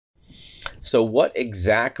So what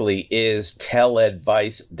exactly is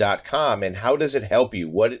teladvice.com and how does it help you?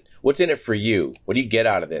 What's in it for you? What do you get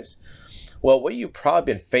out of this? Well, what you've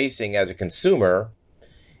probably been facing as a consumer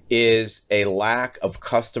is a lack of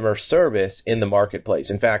customer service in the marketplace.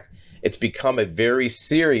 In fact, it's become a very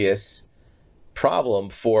serious problem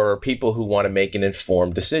for people who want to make an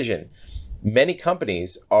informed decision. Many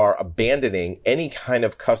companies are abandoning any kind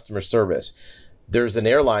of customer service. There's an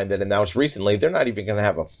airline that announced recently they're not even going to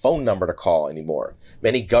have a phone number to call anymore.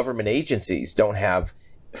 Many government agencies don't have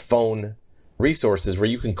phone resources where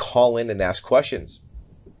you can call in and ask questions.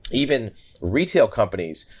 Even retail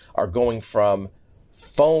companies are going from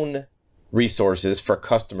phone resources for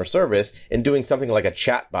customer service and doing something like a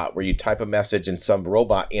chat bot where you type a message and some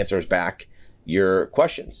robot answers back your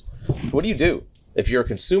questions. What do? If you're a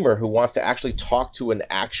consumer who wants to actually talk to an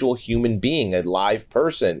actual human being, a live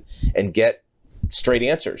person, and get straight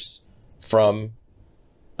answers from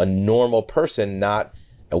a normal person, not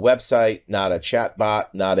a website, not a chat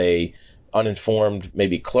bot, not a uninformed,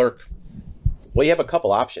 maybe clerk? Well, you have a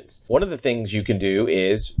couple options. One of the things you can do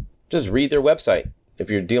is just read their website. If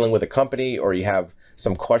you're dealing with a company or you have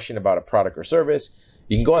some question about a product or service,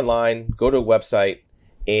 you can go online, go to a website,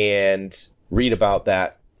 and read about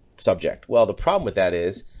that subject. Well, the problem with that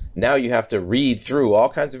is now you have to read through all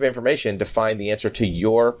kinds of information to find the answer to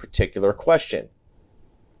your particular question,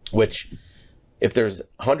 which if there's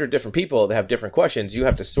 100 different people that have different questions, you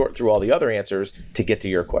have to sort through all the other answers to get to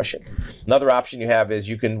your question. Another option you have is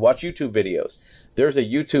you can watch YouTube videos. There's a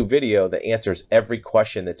YouTube video that answers every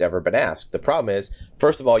question that's ever been asked. The problem is,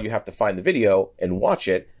 first of all, you have to find the video and watch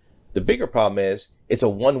it. The bigger problem is it's a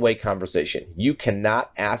one-way conversation. You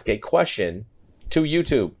cannot ask a question to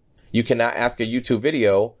YouTube. You cannot ask a YouTube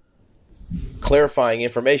video clarifying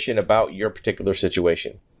information about your particular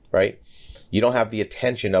situation, right? You don't have the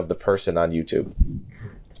attention of the person on YouTube.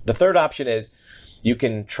 The third option is you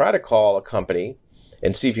can try to call a company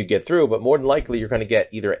and see if you get through, but more than likely you're going to get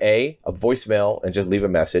either A, a voicemail and just leave a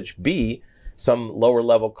message, B, some lower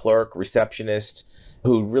level clerk, receptionist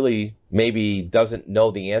who really maybe doesn't know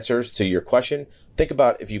the answers to your question. Think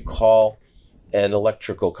about if you call an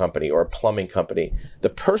electrical company or a plumbing company, the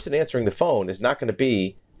person answering the phone is not going to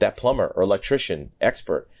be that plumber or electrician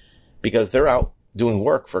expert because they're out doing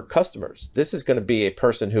work for customers. This is going to be a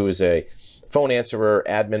person who is a phone answerer,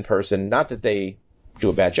 admin person. Not that they do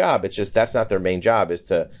a bad job. It's just that's not their main job, is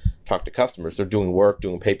to talk to customers. They're doing work,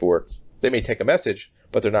 doing paperwork. They may take a message,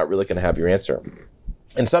 but they're not really going to have your answer.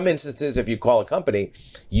 In some instances, if you call a company,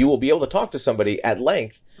 you will be able to talk to somebody at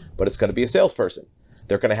length, but it's going to be a salesperson.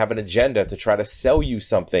 They're going to have an agenda to try to sell you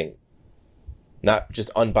something, not just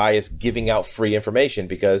unbiased giving out free information,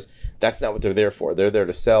 because that's not what they're there for. They're there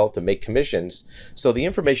to sell, to make commissions. So the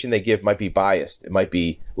information they give might be biased. It might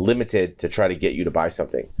be limited to try to get you to buy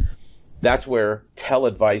something. That's where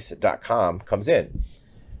teladvice.com comes in.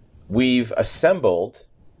 We've assembled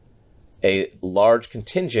a large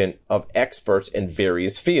contingent of experts in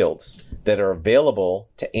various fields that are available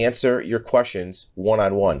to answer your questions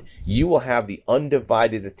one-on-one. You will have the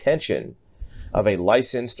undivided attention of a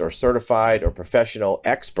licensed or certified or professional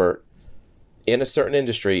expert in a certain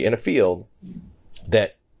industry, in a field,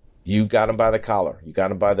 that you got them by the collar, you got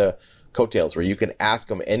them by the coattails, where you can ask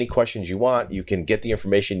them any questions you want, you can get the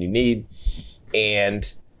information you need,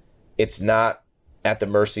 and it's not at the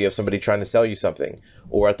mercy of somebody trying to sell you something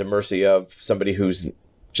or at the mercy of somebody who's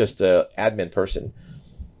just an admin person.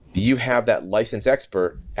 You have that licensed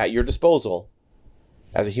expert at your disposal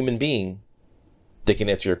as a human being that can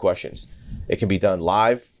answer your questions. It can be done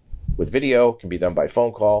live with video, it can be done by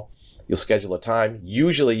phone call. You'll schedule a time.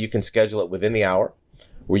 Usually you can schedule it within the hour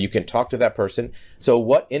where you can talk to that person. So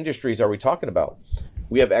what industries are we talking about?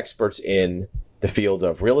 We have experts in the field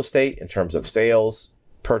of real estate in terms of sales,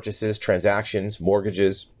 purchases, transactions,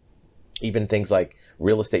 mortgages, even things like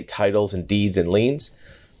real estate titles and deeds and liens.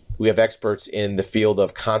 We have experts in the field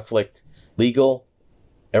of conflict legal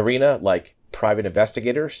arena, like private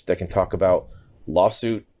investigators that can talk about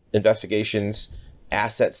lawsuit investigations,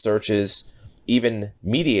 asset searches, even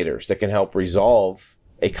mediators that can help resolve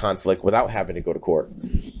a conflict without having to go to court.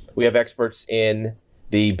 We have experts in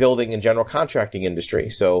the building and general contracting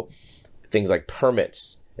industry. So things like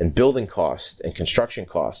permits and building costs and construction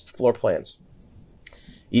costs, floor plans,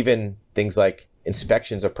 even things like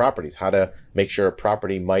inspections of properties, how to make sure a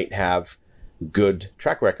property might have good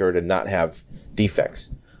track record and not have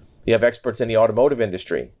defects. You have experts in the automotive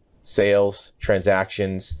industry, sales,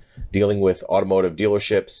 transactions, dealing with automotive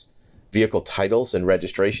dealerships, vehicle titles and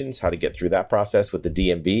registrations, how to get through that process with the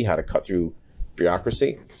DMV, how to cut through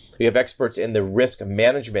bureaucracy. We have experts in the risk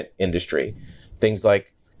management industry, things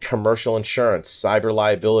like commercial insurance, cyber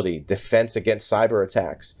liability, defense against cyber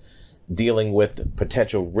attacks, dealing with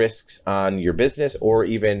potential risks on your business or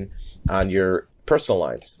even on your personal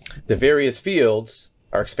lines. The various fields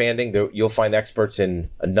are expanding. You'll find experts in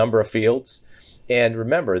a number of fields. And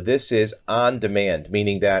remember, this is on demand,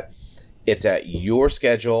 meaning that it's at your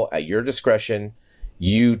schedule, at your discretion.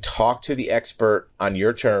 You talk to the expert on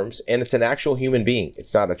your terms, and it's an actual human being.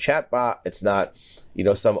 It's not a chat bot. It's not,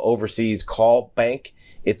 some overseas call bank.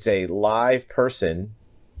 It's a live person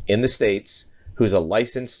in the States who's a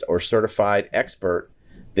licensed or certified expert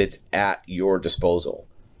that's at your disposal.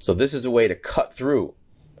 So this is a way to cut through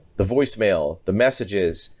the voicemail, the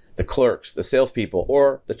messages, the clerks, the salespeople,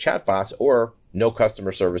 or the chatbots, or no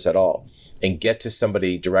customer service at all, and get to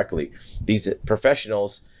somebody directly. These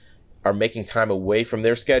professionals are making time away from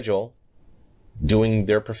their schedule, doing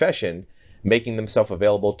their profession, making themselves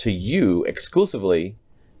available to you exclusively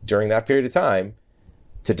during that period of time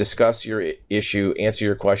to discuss your issue, answer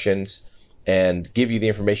your questions, and give you the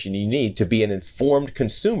information you need to be an informed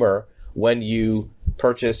consumer when you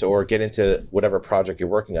purchase or get into whatever project you're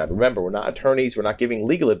working on. Remember, we're not attorneys. We're not giving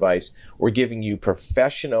legal advice. We're giving you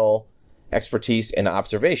professional expertise and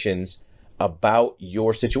observations about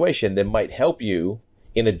your situation that might help you,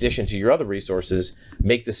 in addition to your other resources,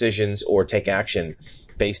 make decisions or take action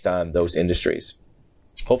based on those industries.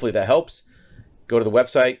 Hopefully that helps. Go to the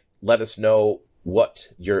website. Let us know what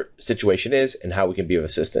your situation is and how we can be of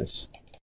assistance.